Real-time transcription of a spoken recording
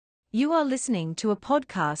You are listening to a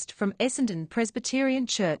podcast from Essendon Presbyterian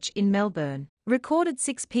Church in Melbourne, recorded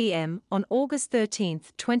 6 p.m. on August 13,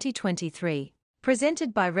 2023.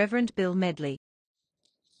 Presented by Rev Bill Medley.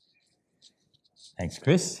 Thanks,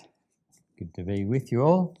 Chris. Good to be with you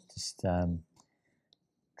all. Just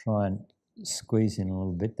try and squeeze in a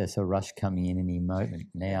little bit. There's a rush coming in any moment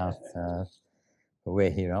now, but we're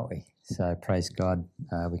here, aren't we? So praise God,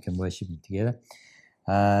 we can worship Him together.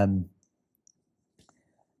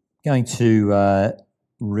 Going to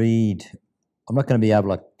read, I'm not going to be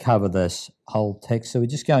able to cover this whole text, so we're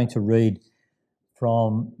just going to read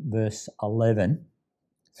from verse 11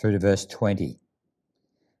 through to verse 20.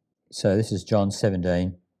 So this is John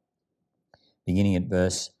 17, beginning at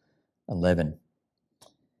verse 11.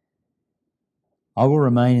 I will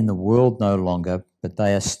remain in the world no longer, but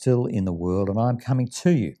they are still in the world, and I am coming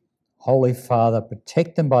to you. Holy Father,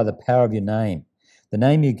 protect them by the power of your name, the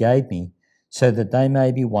name you gave me, so that they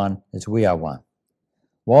may be one as we are one.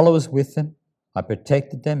 While I was with them, I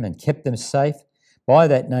protected them and kept them safe by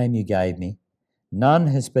that name you gave me. None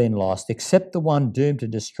has been lost except the one doomed to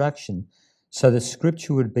destruction, so the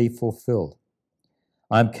scripture would be fulfilled.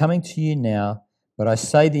 I am coming to you now, but I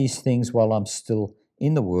say these things while I'm still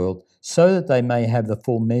in the world, so that they may have the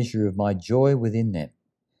full measure of my joy within them.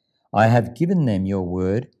 I have given them your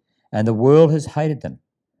word, and the world has hated them,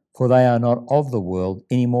 for they are not of the world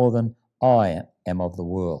any more than I am of the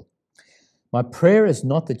world. My prayer is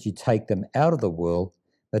not that you take them out of the world,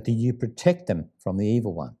 but that you protect them from the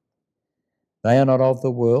evil one. They are not of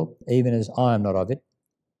the world, even as I am not of it.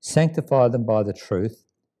 Sanctify them by the truth.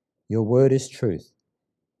 Your word is truth.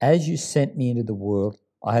 As you sent me into the world,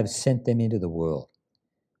 I have sent them into the world.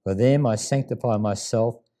 For them I sanctify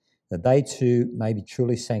myself, that they too may be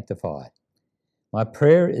truly sanctified. My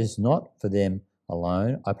prayer is not for them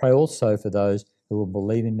alone. I pray also for those who will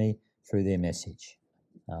believe in me through their message.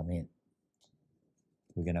 Amen.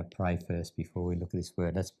 We're going to pray first before we look at this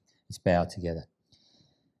word. Let's bow together.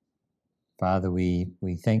 Father, we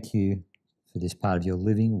thank you for this part of your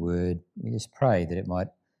living word. We just pray that it might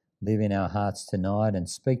live in our hearts tonight and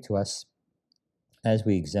speak to us as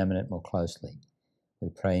we examine it more closely. We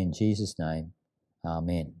pray in Jesus' name.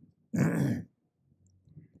 Amen.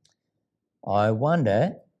 I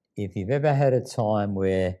wonder if you've ever had a time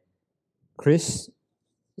where Chris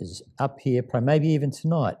is up here, maybe even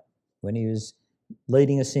tonight, when he was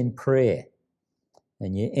leading us in prayer,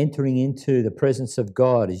 and you're entering into the presence of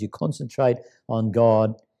God as you concentrate on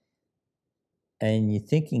God, and you're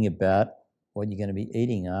thinking about what you're going to be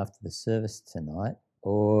eating after the service tonight,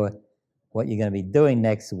 or what you're going to be doing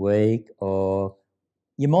next week, or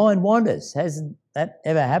your mind wanders. Hasn't that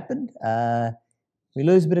ever happened? We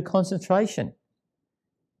lose a bit of concentration.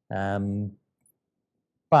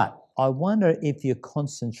 But I wonder if your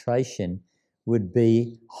concentration would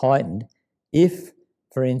be heightened if,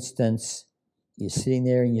 for instance, you're sitting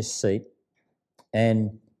there in your seat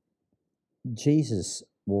and Jesus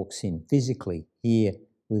walks in physically here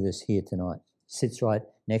with us here tonight, sits right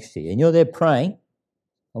next to you, and you're there praying.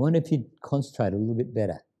 I wonder if you'd concentrate a little bit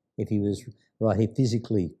better if he was right here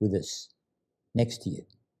physically with us next to you.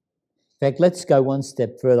 In fact, let's go one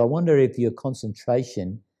step further. I wonder if your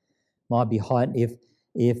concentration might be heightened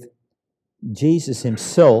if Jesus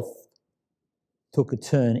himself took a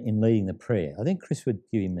turn in leading the prayer. I think Chris would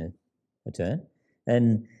give him a turn.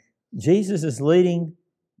 And Jesus is leading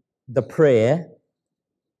the prayer.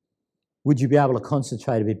 Would you be able to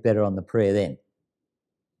concentrate a bit better on the prayer then?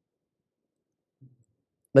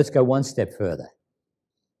 Let's go one step further.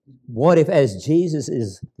 What if, as Jesus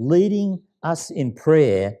is leading us in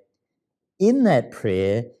prayer, in that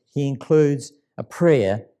prayer he includes a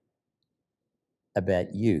prayer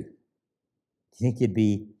about you? Do you think you'd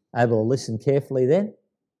be able to listen carefully then?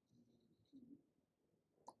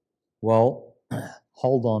 Well,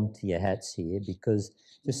 hold on to your hats here, because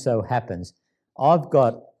just so happens I've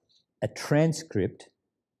got a transcript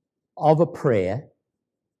of a prayer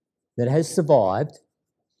that has survived,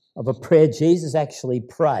 of a prayer Jesus actually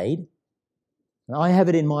prayed, and I have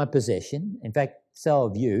it in my possession. In fact, so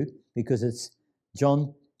have you, because it's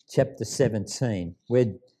John chapter 17, where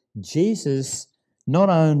Jesus not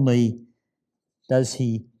only does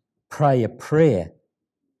he pray a prayer,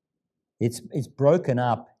 it's broken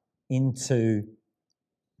up into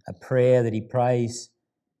a prayer that he prays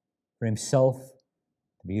for himself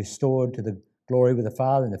to be restored to the glory with the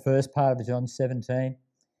Father in the first part of John 17.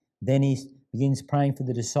 Then he begins praying for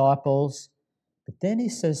the disciples, but then he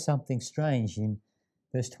says something strange in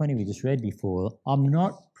verse 20 we just read before. I'm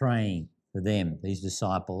not praying for them, these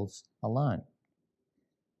disciples, alone.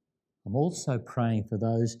 I'm also praying for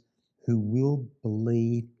those who will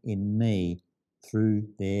believe in me through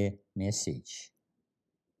their message.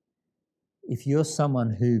 If you're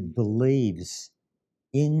someone who believes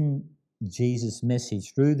in Jesus'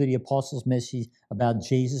 message, through the apostles' message about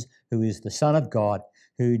Jesus, who is the Son of God,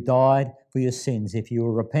 who died for your sins, if you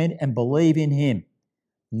will repent and believe in him,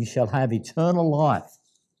 you shall have eternal life.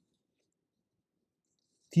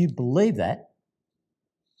 If you believe that,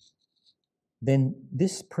 then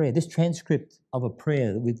this prayer, this transcript of a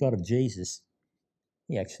prayer that we've got of Jesus,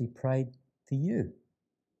 he actually prayed for you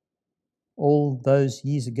all those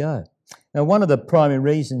years ago. Now, one of the primary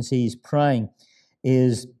reasons he's praying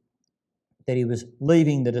is that he was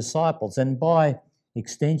leaving the disciples, and by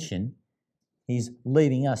extension, he's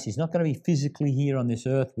leaving us. He's not going to be physically here on this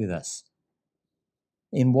earth with us.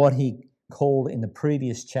 In what he called in the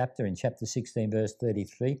previous chapter, in chapter 16, verse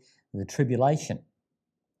 33, the tribulation.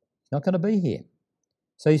 He's not going to be here.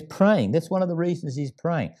 So he's praying. That's one of the reasons he's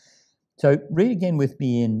praying. So read again with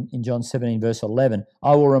me in John 17, verse 11.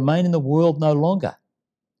 I will remain in the world no longer,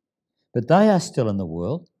 but they are still in the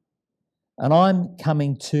world, and I'm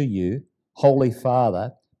coming to you, Holy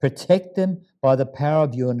Father. Protect them by the power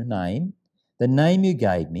of your name, the name you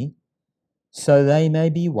gave me, so they may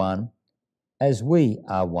be one as we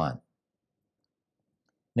are one.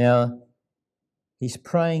 Now, he's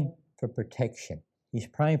praying for protection. He's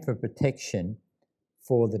praying for protection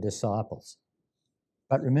for the disciples.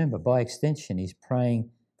 But remember, by extension, he's praying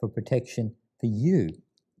for protection for you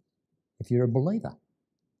if you're a believer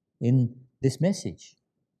in this message.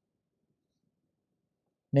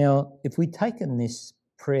 Now, if we've taken this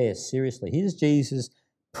prayer seriously, here's Jesus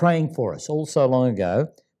praying for us all so long ago,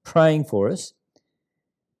 praying for us.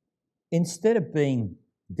 Instead of being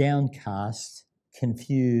downcast,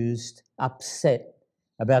 confused, upset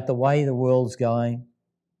about the way the world's going,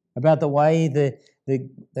 about the way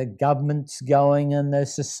the government's going and the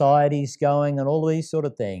society's going and all these sort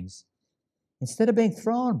of things, instead of being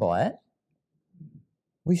thrown by it,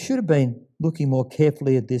 we should have been looking more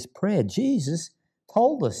carefully at this prayer. Jesus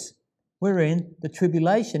told us we're in the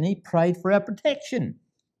tribulation. He prayed for our protection.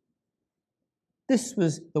 This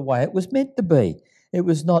was the way it was meant to be. It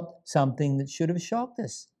was not something that should have shocked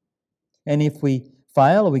us. And if we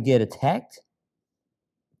fail or we get attacked,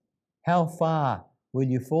 how far will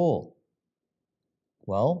you fall?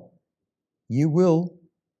 Well, you will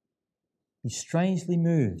be strangely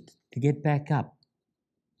moved to get back up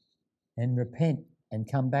and repent and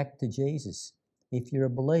come back to Jesus. If you're a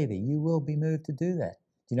believer, you will be moved to do that.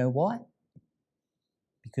 Do you know why?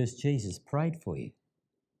 Because Jesus prayed for you.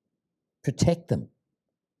 Protect them.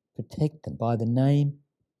 Protect them by the name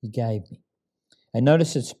he gave me. And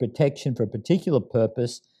notice it's protection for a particular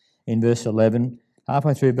purpose in verse 11.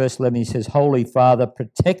 Halfway through verse 11, he says, Holy Father,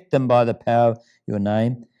 protect them by the power of your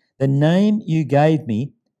name, the name you gave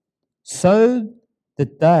me, so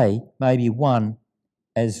that they may be one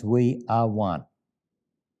as we are one.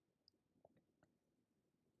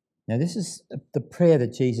 Now, this is the prayer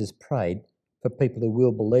that Jesus prayed for people who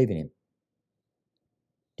will believe in him.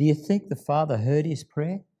 Do you think the Father heard his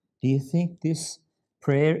prayer? Do you think this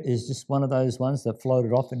prayer is just one of those ones that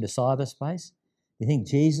floated off into cyberspace? Do you think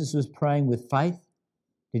Jesus was praying with faith?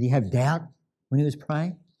 Did he have doubt when he was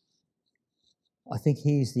praying? I think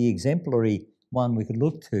he's the exemplary one we could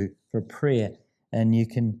look to for prayer, and you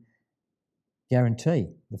can guarantee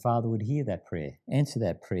the Father would hear that prayer, answer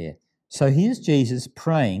that prayer. So here's Jesus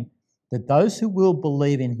praying that those who will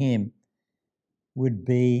believe in him would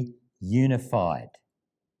be unified.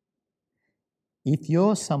 If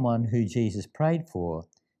you're someone who Jesus prayed for,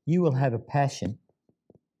 you will have a passion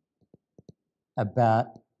about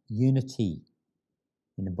unity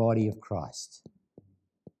in the body of Christ.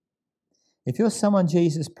 If you're someone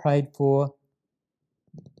Jesus prayed for,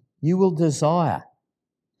 you will desire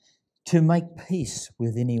to make peace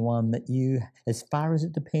with anyone that you, as far as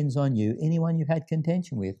it depends on you, anyone you've had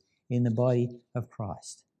contention with in the body of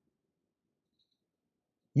Christ.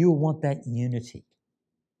 You will want that unity.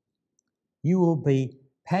 You will be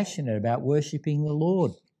passionate about worshipping the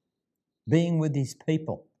Lord, being with his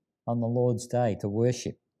people on the Lord's day to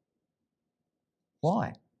worship.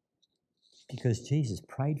 Why? Because Jesus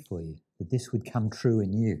prayed for you that this would come true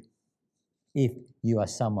in you if you are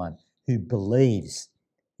someone who believes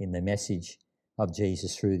in the message of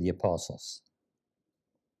Jesus through the apostles.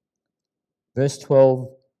 Verse 12,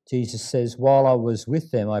 Jesus says, while I was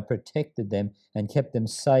with them, I protected them and kept them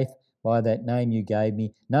safe by that name you gave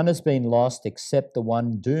me. None has been lost except the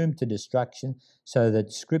one doomed to destruction, so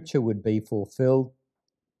that Scripture would be fulfilled.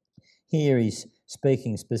 Here he's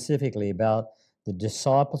speaking specifically about the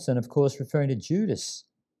disciples and, of course, referring to Judas.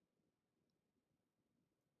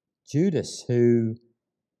 Judas, who,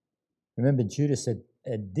 remember, Judas had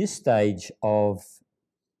at this stage of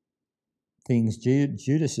things,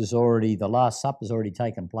 Judas is already, the Last Supper's already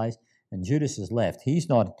taken place, and Judas has left. He's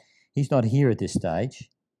not here at this stage.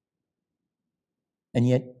 And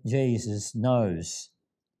yet Jesus knows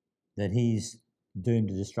that he's doomed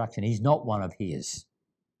to destruction. He's not one of his.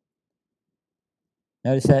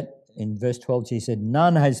 Notice that in verse 12, Jesus said,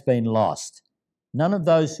 none has been lost. None of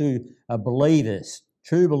those who are believers,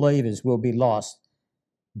 true believers, will be lost,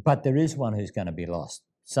 but there is one who's going to be lost.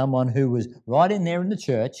 Someone who was right in there in the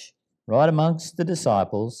church, right amongst the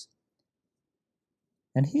disciples.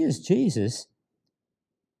 And here's Jesus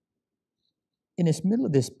in the middle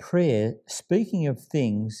of this prayer, speaking of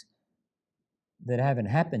things that haven't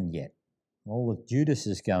happened yet, all that Judas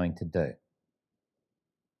is going to do.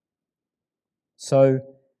 So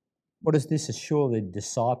what does this assure the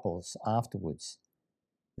disciples afterwards?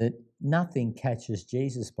 That nothing catches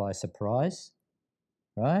Jesus by surprise,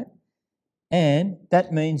 right? And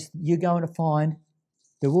that means you're going to find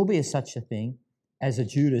there will be such a thing as a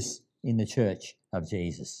Judas in the church of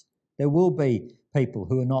Jesus. There will be people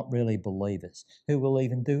who are not really believers, who will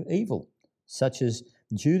even do evil, such as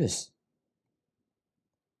Judas.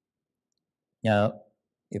 Now,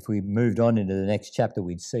 if we moved on into the next chapter,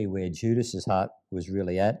 we'd see where Judas's heart was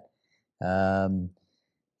really at.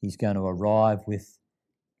 He's going to arrive with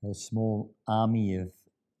a small army of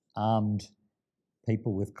armed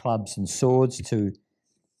people with clubs and swords to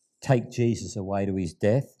take Jesus away to his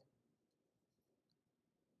death.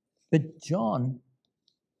 But John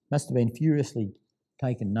must have been furiously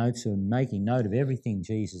taking notes and making note of everything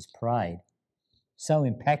Jesus prayed. So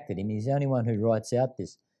impacted him. He's the only one who writes out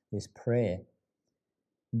this prayer.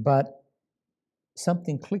 But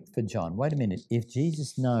something clicked for John. Wait a minute. If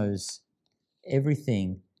Jesus knows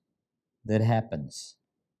everything that happens,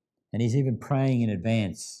 and he's even praying in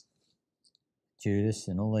advance, Judas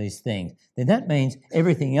and all these things, then that means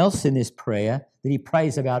everything else in this prayer that he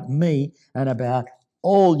prays about me and about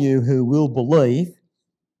all you who will believe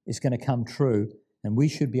is going to come true, and we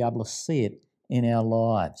should be able to see it in our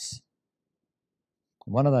lives.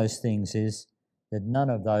 One of those things is that none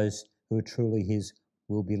of those who are truly his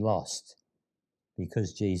will be lost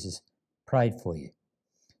because Jesus prayed for you.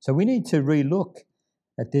 So we need to relook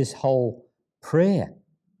at this whole prayer,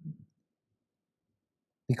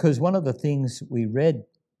 because one of the things we read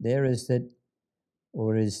there is that,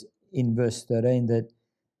 or is in verse 13, that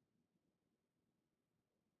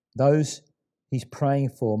those he's praying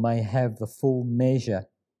for may have the full measure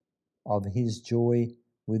of his joy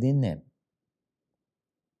within them.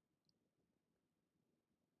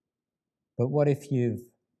 But what if you've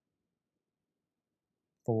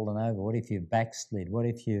fallen over? What if you've backslid? What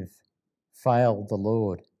if you've failed the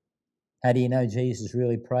Lord? How do you know Jesus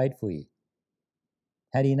really prayed for you?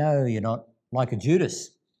 How do you know you're not like a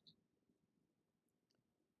Judas?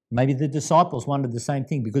 Maybe the disciples wondered the same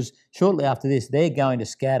thing, because shortly after this, they're going to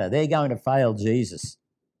scatter. They're going to fail Jesus.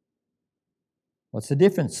 What's the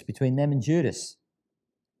difference between them and Judas?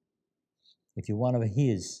 If you're one of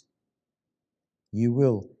his, you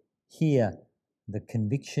will hear the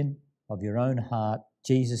conviction of your own heart,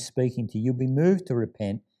 Jesus speaking to you. You'll be moved to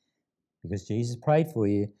repent because Jesus prayed for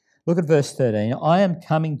you. Look at verse 13. I am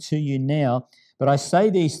coming to you now, but I say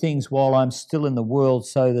these things while I'm still in the world,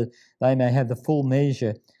 so that they may have the full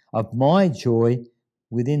measure of my joy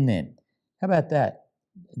within them. How about that?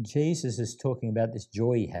 Jesus is talking about this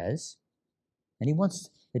joy he has, and he wants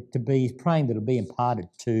it to be, he's praying that it'll be imparted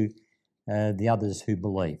to the others who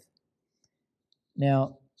believe.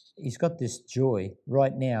 Now, he's got this joy.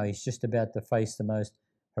 Right now, he's just about to face the most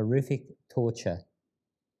horrific torture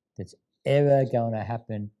that's ever going to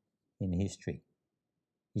happen in history.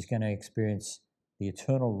 He's going to experience the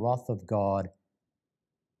eternal wrath of God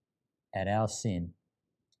at our sin.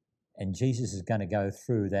 And Jesus is going to go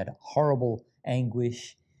through that horrible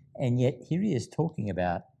anguish. And yet here he is talking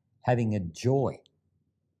about having a joy.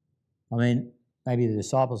 I mean, maybe the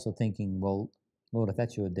disciples are thinking, well, Lord, if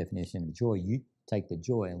that's your definition of joy, you take the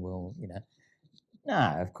joy and we'll,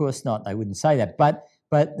 No, of course not. They wouldn't say that. But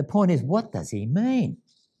the point is, what does he mean?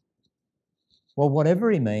 Well, whatever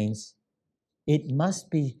he means, it must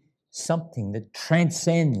be something that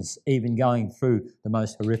transcends even going through the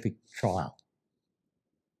most horrific trial.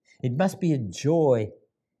 It must be a joy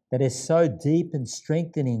that is so deep and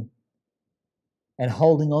strengthening and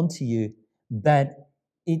holding on to you that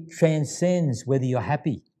it transcends whether you're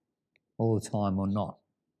happy all the time or not.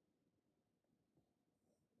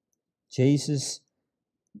 Jesus'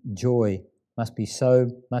 joy must be so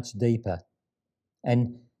much deeper,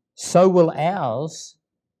 and so will ours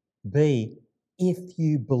be if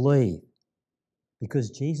you believe,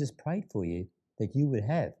 because Jesus prayed for you that you would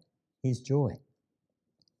have his joy.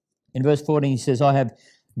 In verse 14 he says, I have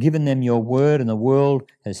given them your word, and the world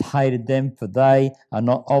has hated them, for they are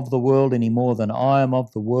not of the world any more than I am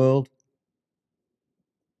of the world.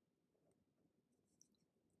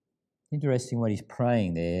 Interesting what he's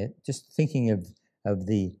praying there. Just thinking of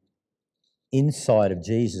the insight of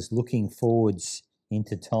Jesus looking forwards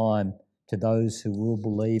into time to those who will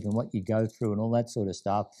believe and what you go through and all that sort of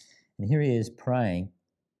stuff. And here he is praying.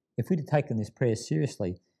 If we'd have taken this prayer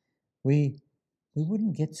seriously, we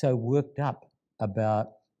wouldn't get so worked up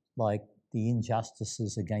about like the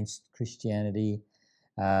injustices against Christianity,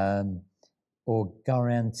 or go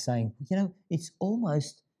around saying, it's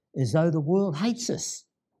almost as though the world hates us.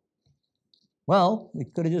 Well, we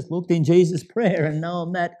could have just looked in Jesus' prayer and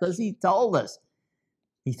known that, because he told us.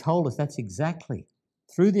 He told us that's exactly.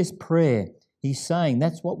 Through this prayer, he's saying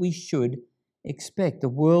that's what we should expect. The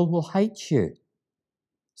world will hate you.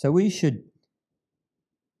 So we should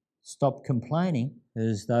stop complaining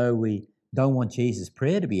as though we don't want Jesus'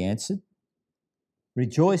 prayer to be answered.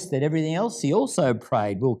 Rejoice that everything else he also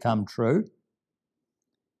prayed will come true.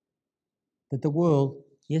 That the world,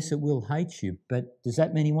 yes, it will hate you, but does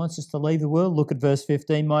that mean he wants us to leave the world? Look at verse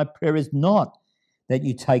 15. My prayer is not that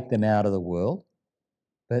you take them out of the world,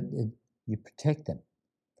 but you protect them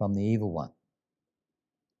from the evil one.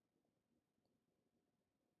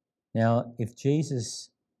 Now, if Jesus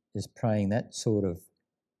is praying that sort of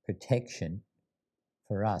protection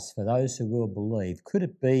for us, for those who will believe, could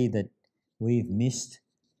it be that we've missed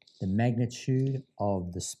the magnitude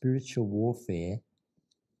of the spiritual warfare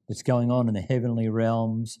that's going on in the heavenly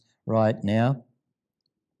realms right now?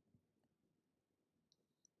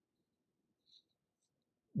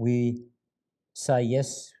 We say,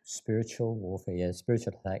 yes, spiritual warfare, yeah,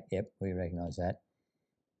 spiritual attack, yep, we recognise that.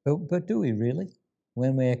 But do we really?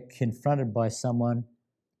 When we're confronted by someone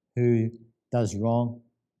who does wrong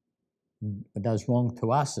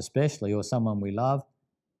to us especially, or someone we love,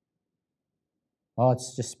 oh,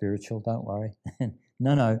 it's just spiritual, don't worry.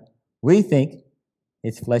 No, we think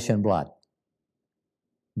it's flesh and blood.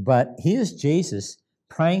 But here's Jesus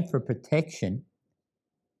praying for protection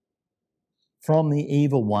from the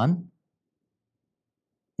evil one.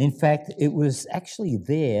 In fact, it was actually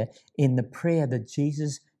there in the prayer that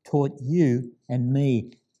Jesus taught you and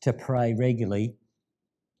me to pray regularly,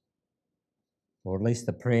 or at least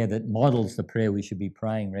the prayer that models the prayer we should be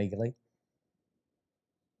praying regularly.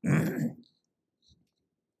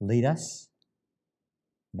 Lead us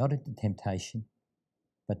not into temptation,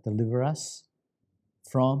 but deliver us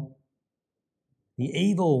from the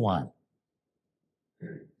evil one.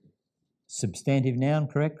 Substantive noun,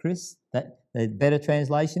 correct, Chris? That the better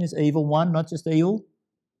translation is evil one, not just evil.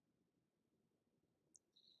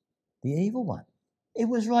 The evil one. It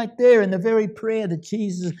was right there in the very prayer that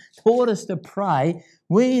Jesus taught us to pray.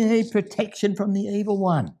 We need protection from the evil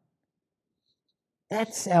one.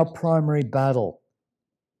 That's our primary battle.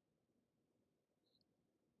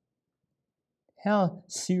 How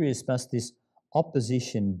serious must this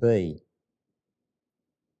opposition be?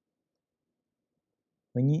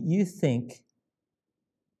 When you think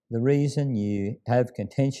the reason you have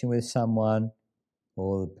contention with someone,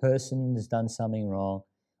 or the person has done something wrong,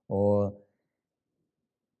 or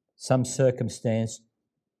some circumstance,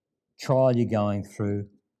 trial you're going through,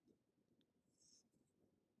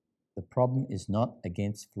 the problem is not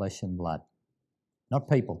against flesh and blood, not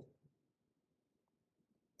people.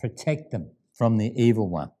 Protect them from the evil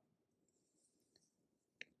one.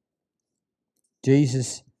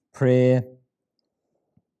 Jesus' prayer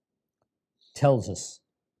tells us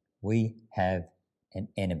we have an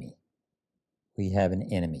enemy. We have an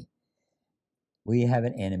enemy. We have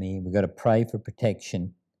an enemy. We've got to pray for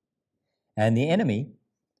protection. And the enemy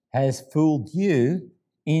has fooled you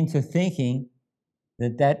into thinking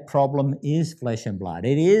that that problem is flesh and blood.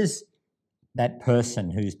 It is that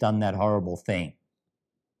person who's done that horrible thing.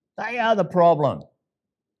 They are the problem.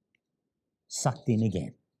 Sucked in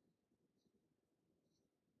again.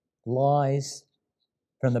 Lies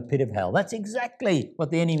from the pit of hell. That's exactly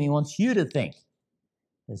what the enemy wants you to think.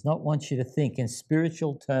 He does not want you to think in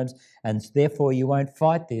spiritual terms, and therefore you won't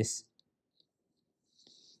fight this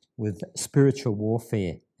with spiritual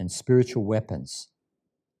warfare and spiritual weapons.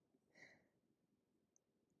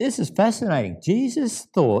 This is fascinating. Jesus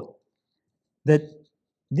thought that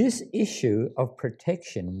this issue of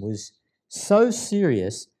protection was so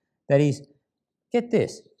serious that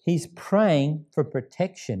he's praying for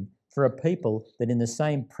protection for a people that in the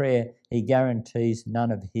same prayer he guarantees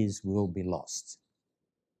none of his will be lost.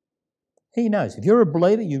 He knows. If you're a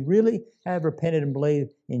believer, you really have repented and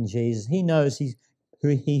believed in Jesus. He knows he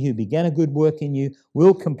who began a good work in you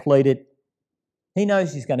will complete it. He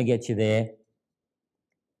knows he's going to get you there.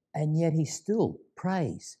 and yet he still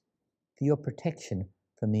prays for your protection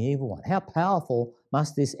from the evil one. How powerful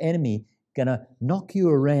must this enemy going to knock you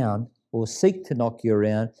around or seek to knock you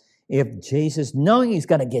around if Jesus, knowing he's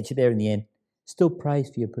going to get you there in the end, still prays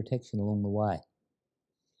for your protection along the way?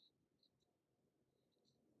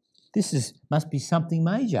 This must be something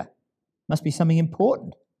major, must be something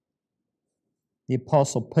important. The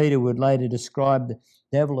Apostle Peter would later describe the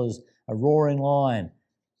devil as a roaring lion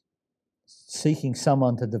seeking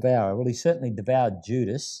someone to devour. Well, he certainly devoured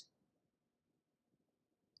Judas.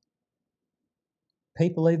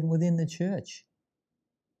 People even within the church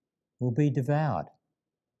will be devoured.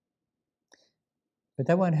 But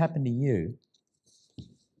that won't happen to you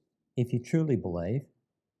if you truly believe.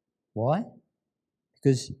 Why?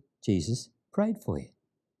 Because Jesus prayed for you.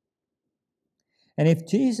 And if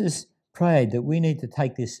Jesus prayed that we need to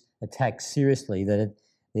take this attack seriously, that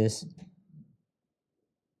there's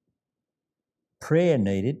prayer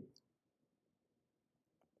needed,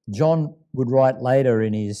 John would write later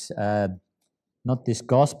in his, not this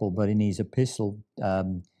gospel, but in his epistle,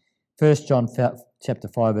 1 John chapter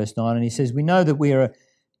 5, verse 9, and he says, we know that we are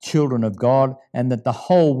children of God and that the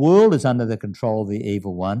whole world is under the control of the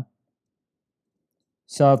evil one.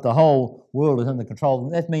 So if the whole world is under control,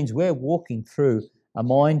 that means we're walking through a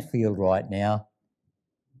minefield right now,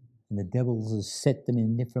 and the devil has set them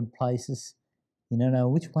in different places. You don't know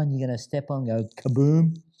which one you're going to step on, go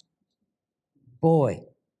kaboom. Boy,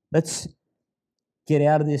 let's get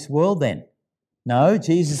out of this world then. No,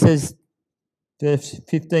 Jesus says, verse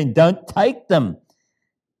 15, don't take them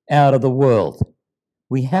out of the world.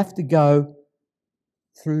 We have to go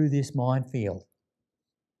through this minefield.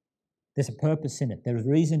 There's a purpose in it. There's a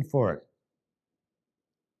reason for it.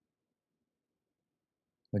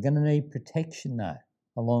 We're going to need protection, though,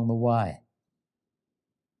 along the way.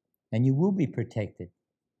 And you will be protected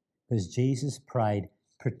because Jesus prayed,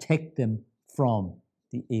 protect them from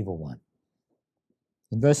the evil one.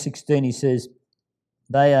 In verse 16 he says,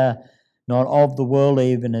 they are not of the world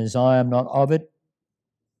even as I am not of it.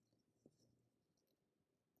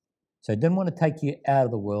 So he didn't want to take you out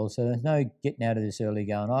of the world, so there's no getting out of this early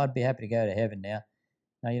going, I'd be happy to go to heaven now.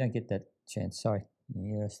 No, you don't get that chance, sorry.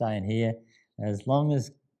 You're staying here as long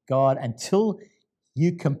as God, until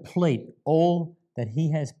you complete all that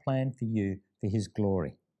he has planned for you for his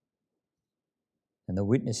glory and the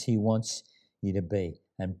witness he wants you to be.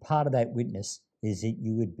 And part of that witness is that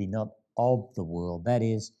you would be not of the world. That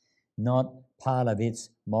is, not part of its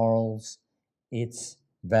morals, its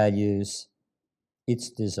values, its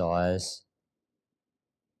desires.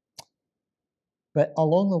 But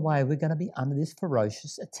along the way, we're going to be under this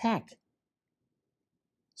ferocious attack.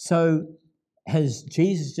 So has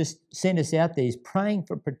Jesus just sent us out there? He's praying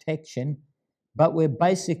for protection, but we're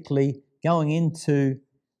basically going into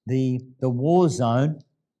the war zone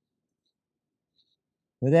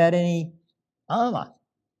without any armour.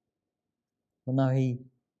 Well, no, he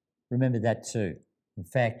remembered that too. In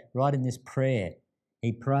fact, right in this prayer,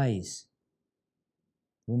 he prays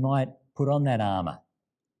we might put on that armour.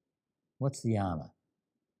 What's the armour?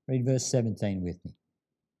 Read verse 17 with me.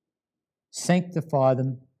 Sanctify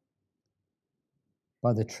them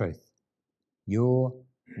by the truth. Your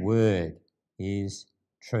word is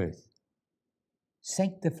truth.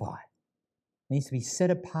 Sanctify means to be set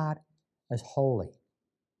apart as holy.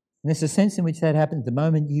 And there's a sense in which that happens. The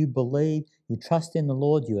moment you believe, you trust in the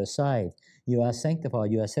Lord, you are saved. You are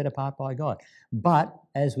sanctified. You are set apart by God. But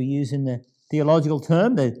as we use in the theological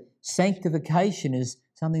term, the sanctification is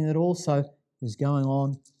something that also is going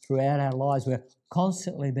on throughout our lives. We're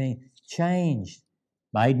constantly being changed,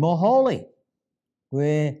 made more holy.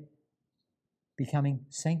 We're becoming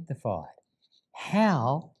sanctified.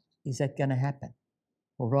 How is that going to happen?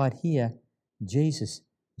 Well, right here, Jesus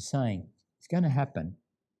is saying it's going to happen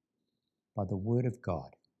by the Word of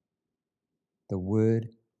God. The Word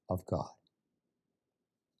of God.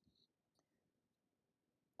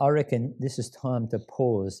 I reckon this is time to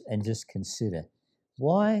pause and just consider,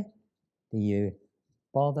 why do you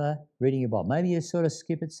bother reading your Bible? Maybe you sort of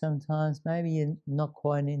skip it sometimes. Maybe you're not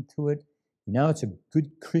quite into it. You know, it's a good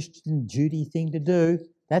Christian duty thing to do.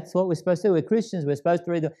 That's what we're supposed to do. We're Christians. We're supposed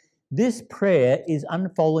to read This prayer is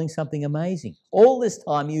unfolding something amazing. All this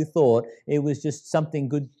time you thought it was just something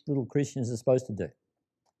good little Christians are supposed to do.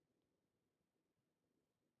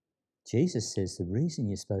 Jesus says the reason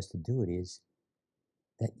you're supposed to do it is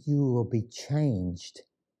that you will be changed,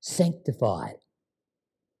 sanctified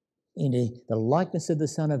into the likeness of the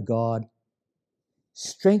Son of God,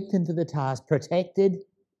 strengthened for the task, protected.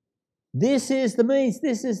 This is the means,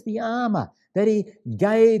 this is the armour that he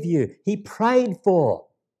gave you, he prayed for.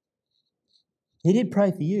 He did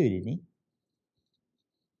pray for you, didn't he?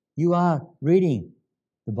 You are reading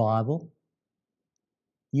the Bible.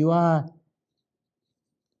 You are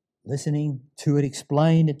listening to it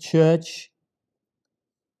explained at church,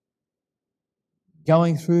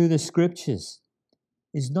 going through the scriptures.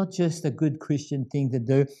 Is not just a good Christian thing to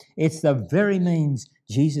do. It's the very means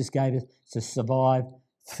Jesus gave us to survive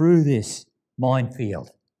through this minefield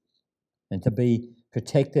and to be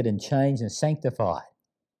protected and changed and sanctified.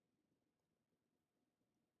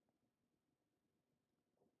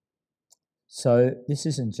 So this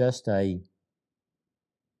isn't just a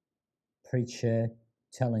preacher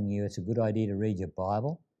telling you it's a good idea to read your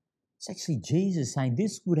Bible. It's actually Jesus saying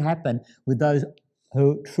this would happen with those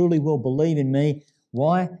who truly will believe in me.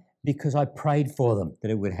 Why? Because I prayed for them that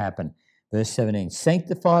it would happen. Verse 17,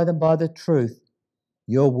 sanctify them by the truth.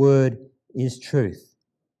 Your word is truth.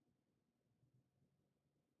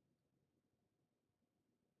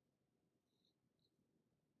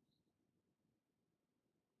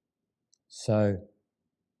 So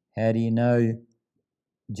how do you know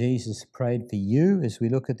Jesus prayed for you as we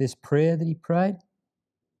look at this prayer that he prayed?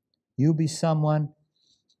 You'll be someone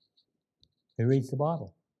who reads the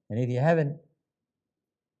Bible. And if you haven't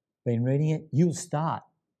been reading it, you'll start,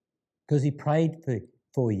 because he prayed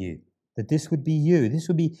for you, that this would be you. This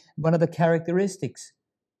would be one of the characteristics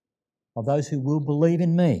of those who will believe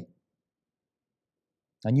in me.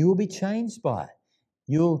 And you will be changed by it.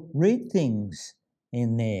 You'll read things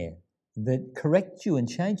in there that correct you and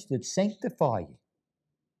change you, that sanctify you.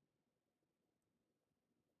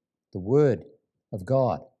 The Word of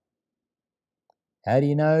God. How do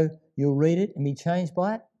you know you'll read it and be changed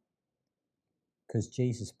by it? Because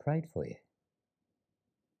Jesus prayed for you.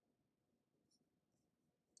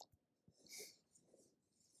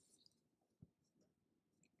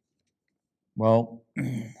 Well,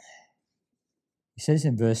 he says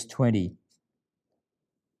in verse 20,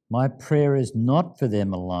 my prayer is not for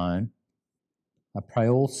them alone. I pray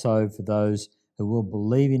also for those who will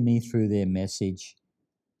believe in me through their message.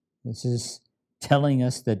 This is telling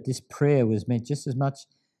us that this prayer was meant just as much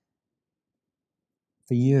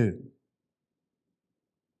for you.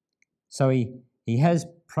 So he has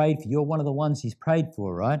prayed for you. You're one of the ones he's prayed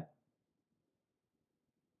for, right?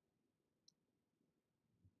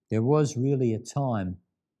 There was really a time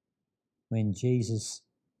when Jesus,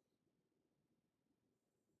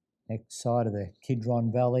 outside of the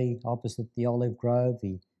Kidron Valley, opposite the Olive Grove,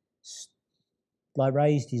 he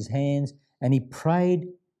raised his hands and he prayed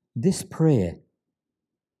this prayer.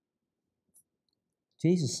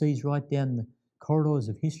 Jesus sees right down the corridors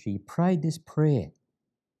of history. He prayed this prayer.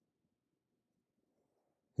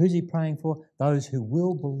 Who's he praying for? Those who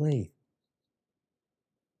will believe.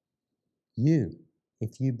 You,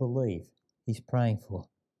 if you believe, he's praying for.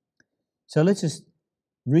 So let's just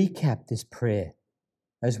recap this prayer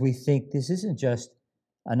as we think this isn't just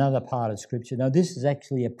another part of Scripture. No, this is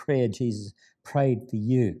actually a prayer Jesus prayed for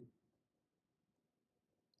you.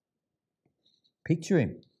 Picture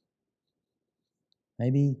him.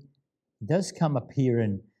 Maybe he does come up here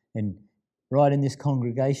and right in this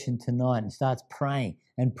congregation tonight and starts praying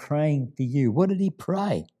and praying for you. What did he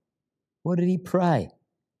pray? What did he pray?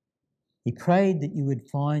 He prayed that you would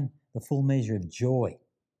find the full measure of joy.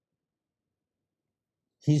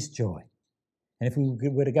 His joy. And if we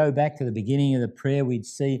were to go back to the beginning of the prayer, we'd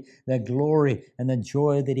see the glory and the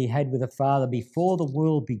joy that he had with the Father before the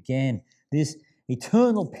world began. This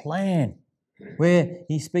eternal plan where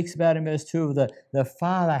he speaks about in verse 2 of the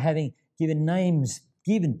Father having given names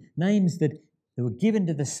that were given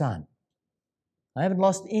to the Son. I haven't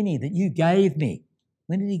lost any that you gave me.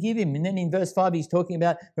 When did he give him? And then in verse 5 he's talking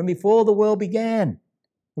about from before the world began.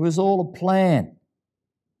 It was all a plan.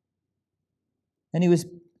 And he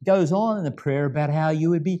goes on in the prayer about how you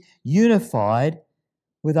would be unified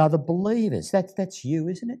with other believers. That's you,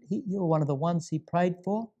 isn't it? You're one of the ones he prayed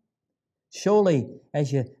for. Surely,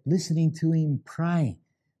 as you're listening to him praying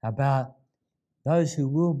about those who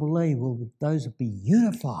will believe, those will be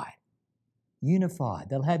unified. Unified.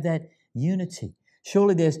 They'll have that unity.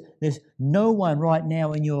 Surely there's no one right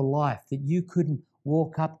now in your life that you couldn't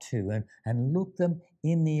walk up to and look them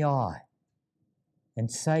in the eye and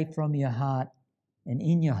say from your heart and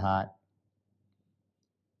in your heart,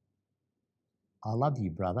 I love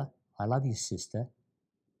you, brother. I love you, sister.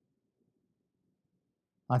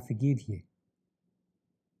 I forgive you.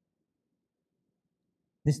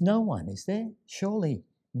 There's no one, is there? Surely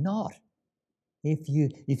not.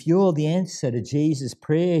 If you're the answer to Jesus'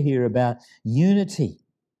 prayer here about unity.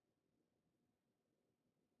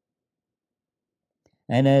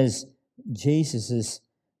 And as Jesus is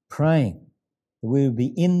praying, that we would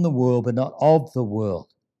be in the world but not of the world.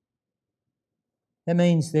 That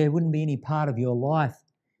means there wouldn't be any part of your life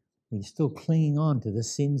We're still clinging on to the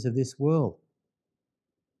sins of this world.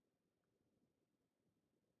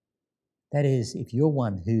 That is, if you're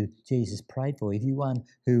one who Jesus prayed for, if you're one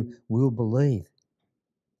who will believe.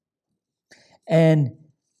 And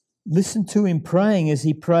listen to him praying as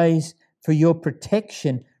he prays for your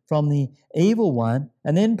protection from the evil one,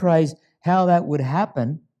 and then prays how that would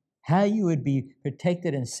happen, how you would be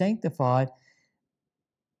protected and sanctified.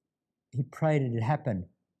 He prayed it would happen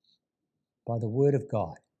by the word of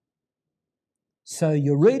God. So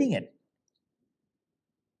you're reading it.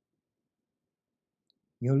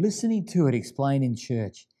 You're listening to it explained in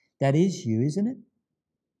church. That is you, isn't it?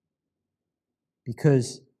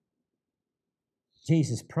 Because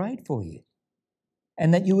Jesus prayed for you.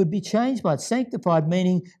 And that you would be changed by it. Sanctified,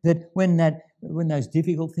 meaning that when those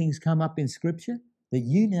difficult things come up in Scripture, that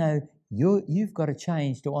you know you've got to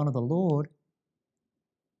change to honour the Lord,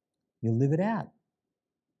 you'll live it out.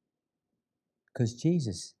 Because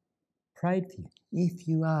Jesus prayed for you, if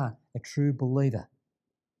you are a true believer.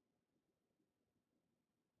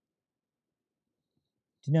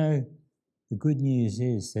 Do you know, the good news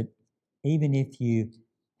is that even if you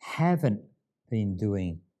haven't been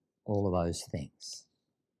doing all of those things,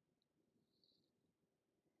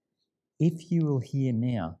 if you will hear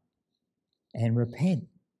now and repent,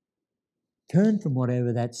 turn from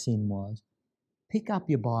whatever that sin was, pick up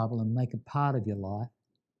your Bible and make it part of your life,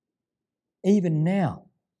 even now,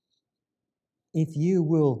 if you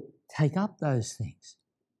will take up those things,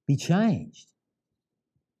 be changed,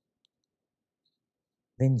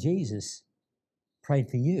 then Jesus prayed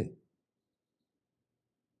for you.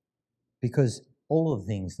 Because all of the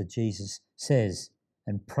things that Jesus says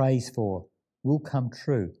and prays for will come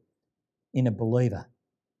true in a believer.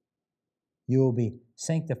 You will be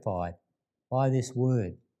sanctified by this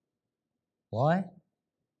word. Why?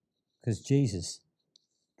 Because Jesus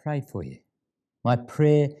prayed for you. My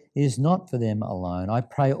prayer is not for them alone. I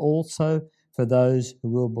pray also for those who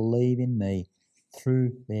will believe in me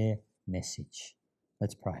through their message.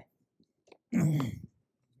 Let's pray.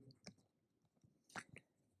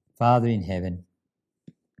 Father in heaven,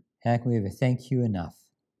 how can we ever thank you enough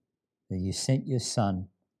that you sent your Son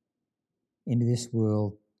into this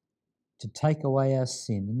world to take away our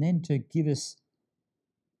sin and then to give us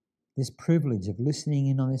this privilege of listening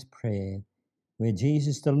in on this prayer where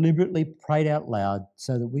Jesus deliberately prayed out loud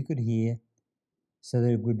so that we could hear, so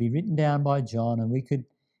that it would be written down by John and we could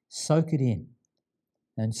soak it in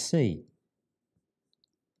and see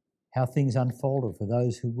how things unfolded for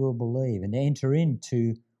those who will believe and enter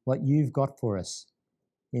into what you've got for us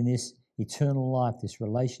in this eternal life, this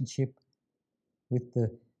relationship with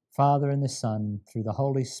the Father and the Son through the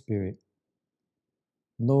Holy Spirit.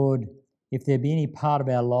 Lord, if there be any part of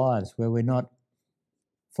our lives where we're not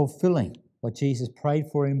fulfilling what Jesus prayed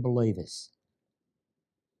for in believers,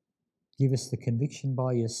 give us the conviction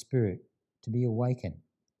by your Spirit to be awakened,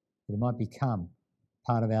 that it might become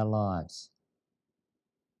part of our lives,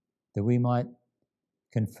 that we might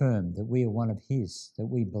confirm that we are one of his, that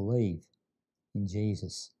we believe in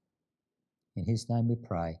Jesus. In his name we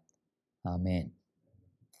pray. Amen.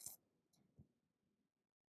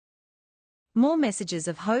 More messages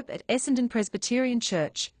of hope at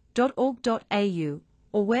essendonpresbyterianchurch.org.au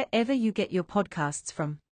or wherever you get your podcasts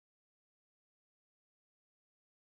from.